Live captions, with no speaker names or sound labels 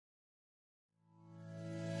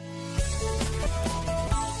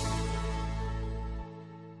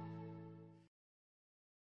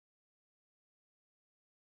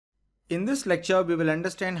In this lecture, we will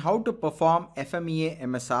understand how to perform Fmea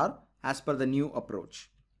Msr as per the new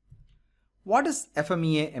approach. What is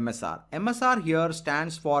Fmea Msr? Msr here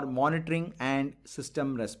stands for Monitoring and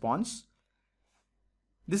System Response.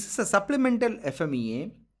 This is a supplemental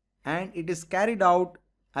Fmea and it is carried out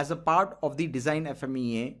as a part of the Design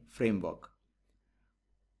Fmea framework.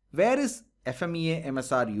 Where is Fmea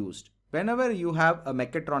Msr used? Whenever you have a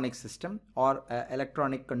mechatronic system or an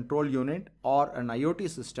electronic control unit or an IoT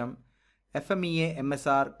system, Fmea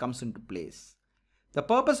Msr comes into place. The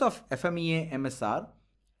purpose of Fmea Msr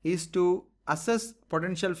is to assess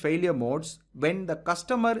potential failure modes when the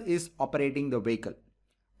customer is operating the vehicle.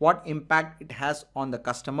 What impact it has on the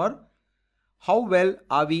customer, how well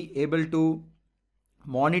are we able to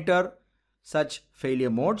monitor such failure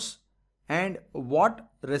modes, and what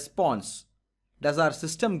response does our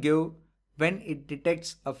system give when it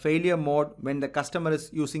detects a failure mode when the customer is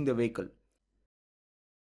using the vehicle.